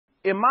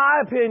in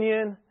my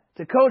opinion,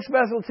 to coach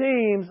special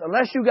teams,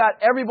 unless you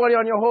got everybody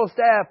on your whole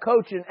staff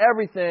coaching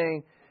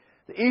everything,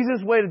 the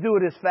easiest way to do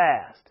it is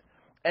fast.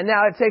 And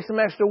now it takes some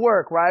extra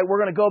work, right? We're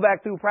going to go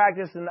back through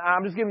practice, and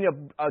I'm just giving you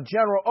a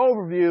general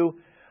overview,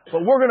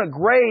 but we're going to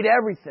grade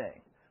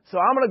everything. So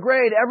I'm going to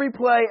grade every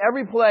play,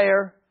 every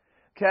player,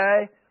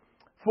 okay,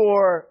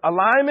 for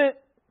alignment,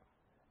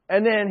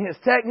 and then his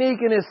technique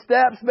and his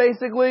steps,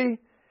 basically,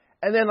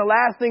 and then the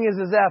last thing is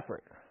his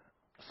effort.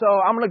 So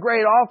I'm going to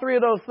grade all three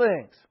of those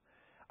things,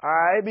 all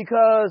right,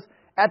 because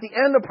at the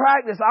end of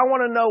practice, I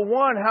want to know,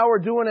 one, how we're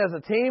doing as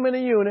a team and a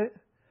unit,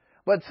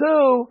 but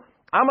two,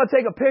 I'm going to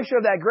take a picture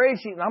of that grade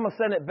sheet and I'm going to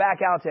send it back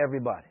out to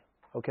everybody,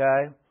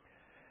 okay?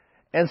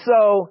 And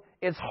so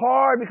it's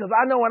hard because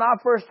I know when I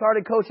first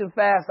started coaching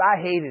fast,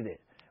 I hated it,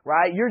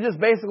 right? You're just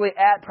basically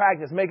at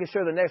practice making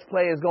sure the next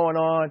play is going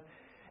on.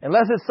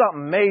 Unless it's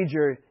something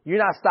major, you're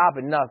not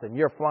stopping nothing.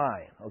 You're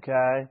flying,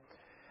 okay?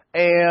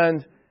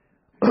 And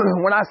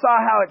when I saw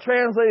how it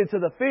translated to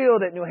the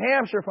field at New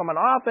Hampshire from an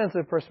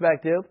offensive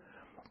perspective,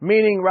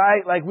 meaning,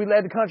 right, like we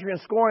led the country in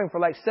scoring for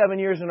like 7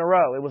 years in a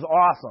row. It was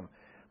awesome.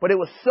 But it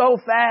was so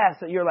fast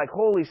that you're like,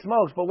 holy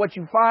smokes. But what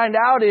you find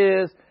out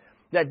is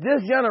that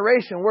this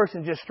generation works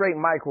in just straight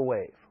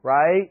microwave,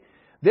 right?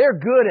 They're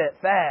good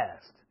at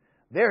fast.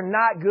 They're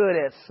not good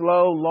at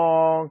slow,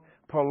 long,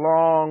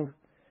 prolonged,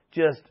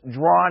 just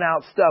drawn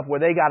out stuff where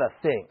they got to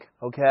think,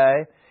 okay?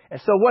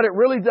 And so what it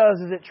really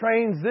does is it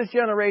trains this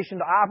generation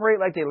to operate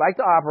like they like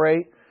to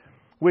operate,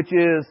 which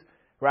is,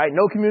 right,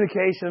 no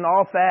communication,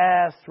 all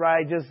fast,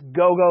 right, just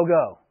go, go,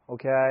 go,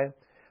 okay?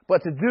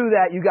 But to do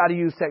that, you got to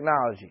use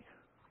technology.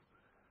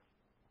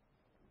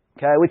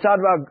 Okay, we talked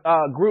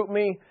about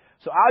GroupMe.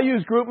 So I'll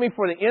use GroupMe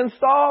for the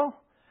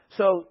install.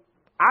 So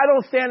I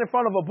don't stand in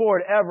front of a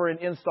board ever and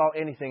install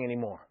anything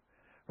anymore,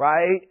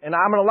 right? And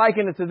I'm going to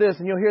liken it to this,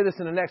 and you'll hear this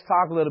in the next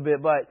talk a little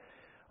bit, but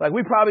like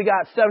we probably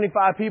got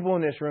 75 people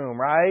in this room,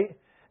 right?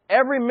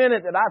 Every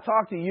minute that I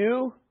talk to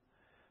you,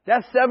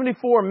 that's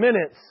 74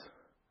 minutes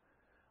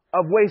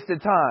of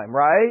wasted time,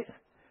 right?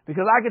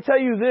 Because I can tell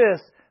you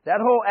this, that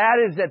whole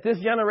adage that this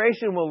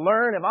generation will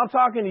learn, if I'm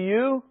talking to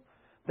you,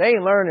 they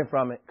ain't learning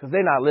from it because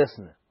they're not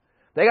listening.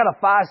 They got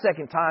a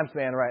 5-second time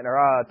span right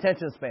now,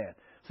 attention span.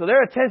 So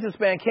their attention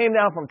span came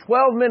down from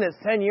 12 minutes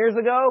 10 years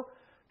ago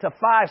to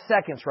 5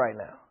 seconds right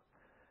now.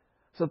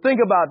 So think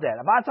about that.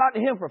 If I talk to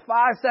him for 5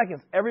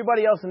 seconds,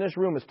 everybody else in this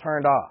room is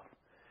turned off.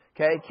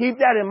 Okay, keep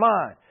that in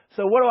mind.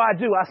 So what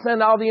do? I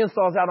send all the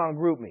installs out on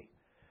GroupMe.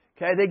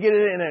 Okay, they get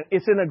it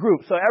it's in a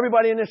group. So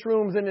everybody in this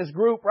room is in this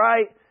group,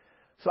 right?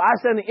 So I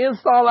send the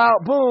install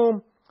out,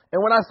 boom.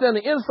 And when I send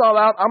the install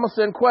out, I'm going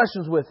to send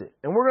questions with it.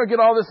 And we're going to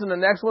get all this in the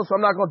next one, so I'm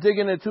not going to dig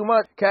into it too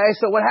much. Okay,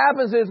 so what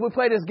happens is we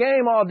play this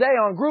game all day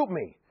on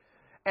GroupMe.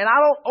 And I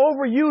don't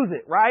overuse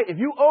it, right? If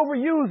you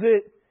overuse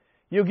it,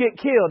 you'll get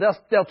killed.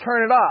 They'll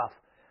turn it off.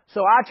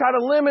 So I try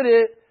to limit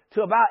it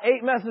to about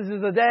 8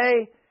 messages a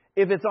day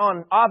if it's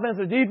on offense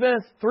or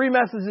defense, 3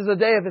 messages a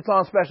day if it's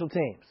on special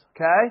teams.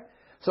 Okay?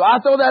 So I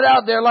throw that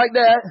out there like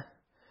that.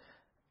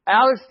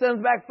 Alex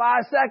sends back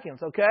 5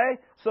 seconds, okay?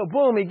 So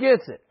boom, he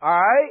gets it, all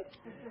right?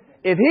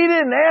 If he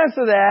didn't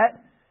answer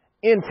that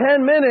in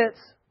 10 minutes,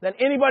 then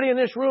anybody in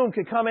this room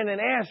could come in and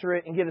answer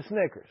it and get a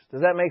Snickers.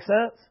 Does that make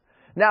sense?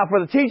 Now,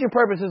 for the teaching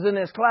purposes in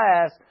this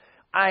class,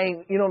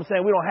 you know what I'm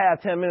saying, we don't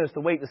have 10 minutes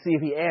to wait to see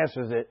if he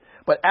answers it.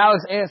 But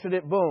Alex answered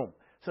it, boom.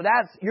 So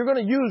you're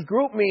going to use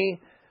GroupMe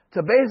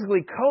to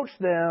basically coach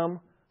them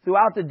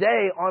throughout the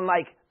day on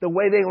like the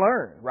way they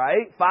learn,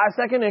 right?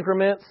 5-second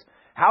increments.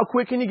 How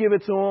quick can you give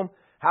it to them?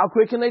 How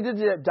quick can they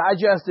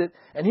digest it?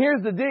 And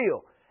here's the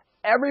deal.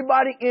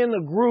 Everybody in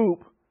the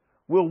group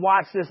will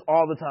watch this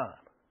all the time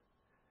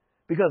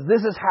because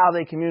this is how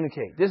they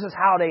communicate. This is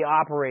how they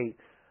operate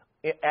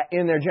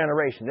in their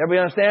generation. Everybody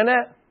understand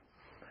that?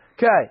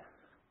 Okay.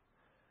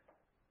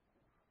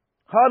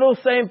 Huddle,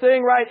 same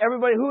thing, right?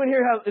 Everybody, who in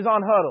here is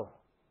on Huddle?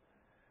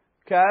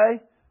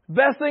 Okay.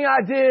 Best thing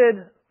I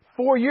did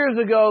 4 years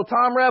ago,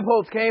 Tom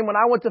Rebholz came when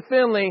I went to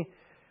Finley.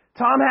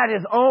 Tom had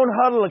his own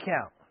Huddle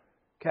account.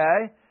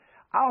 Okay.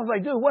 I was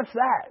like, dude, what's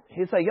that?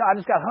 He's like, yo, I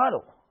just got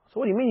Huddle. So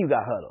what do you mean you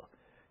got Huddle?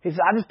 He said,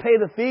 I just pay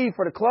the fee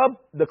for the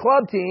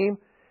club team.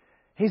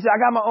 He said, I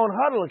got my own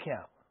Huddle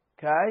account.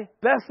 Okay?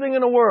 Best thing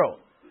in the world.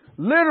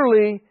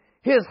 Literally,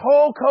 his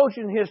whole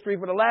coaching history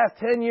for the last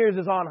 10 years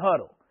is on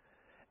Huddle.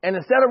 And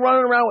instead of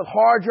running around with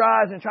hard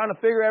drives and trying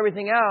to figure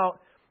everything out,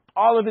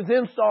 all of his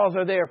installs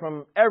are there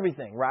from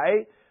everything,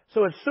 right?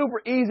 So it's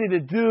super easy to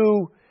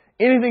do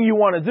anything you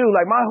want to do.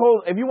 Like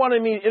if you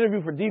wanted me to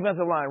interview for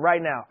defensive line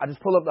right now, I just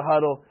pull up the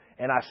Huddle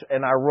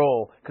and I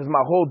roll because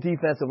my whole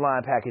defensive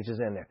line package is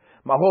in there.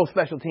 My whole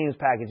special teams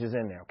package is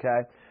in there,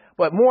 okay?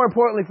 But more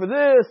importantly for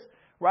this,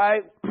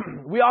 right,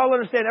 we all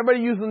understand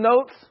everybody uses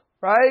notes,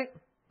 right?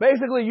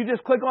 Basically, you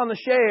just click on the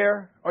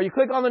share or you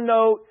click on the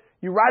note,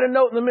 you write a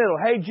note in the middle.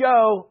 Hey,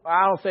 Joe,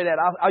 I don't say that.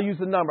 I'll use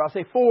the number. I'll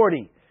say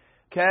 40,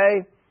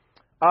 okay?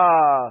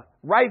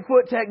 Right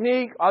foot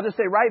technique, I'll just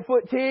say right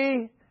foot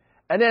T.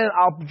 And then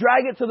I'll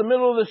drag it to the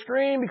middle of the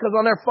screen because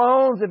on their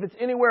phones, if it's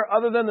anywhere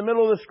other than the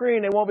middle of the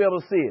screen, they won't be able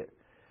to see it.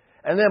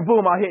 And then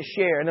boom, I'll hit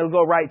share and it'll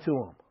go right to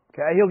him.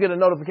 Okay. He'll get a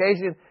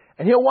notification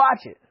and he'll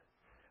watch it.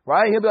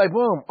 Right? He'll be like,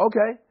 boom,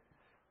 okay.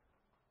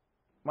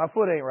 My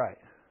foot ain't right.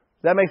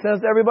 Does that make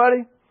sense to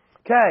everybody?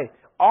 Okay.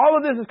 All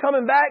of this is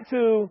coming back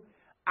to,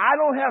 I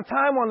don't have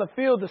time on the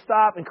field to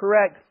stop and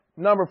correct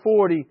number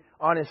 40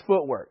 on his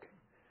footwork.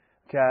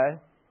 Okay.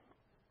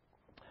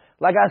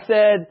 Like I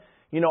said,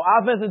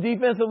 offense and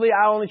defensively,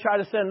 I only try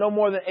to send no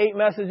more than 8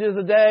 messages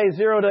a day,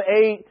 0 to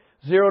 8,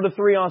 0 to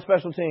 3 on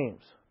special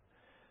teams.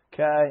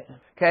 Okay.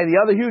 The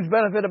other huge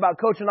benefit about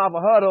coaching off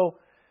a huddle,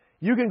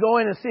 you can go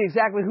in and see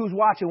exactly who's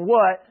watching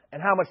what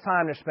and how much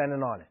time they're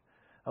spending on it.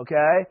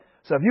 Okay.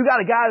 So if you got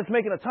a guy that's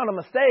making a ton of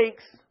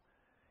mistakes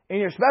in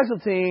your special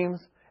teams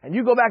and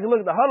you go back and look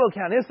at the huddle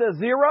count and it says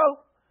 0,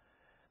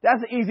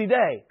 that's an easy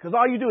day. Because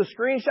all you do is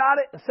screenshot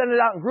it and send it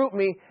out in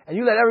GroupMe and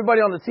you let everybody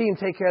on the team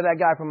take care of that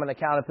guy from an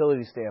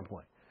accountability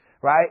standpoint.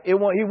 Right? He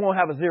won't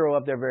have a 0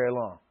 up there very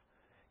long.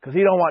 Because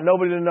he don't want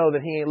nobody to know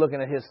that he ain't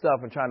looking at his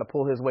stuff and trying to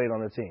pull his weight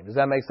on the team. Does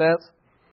that make sense?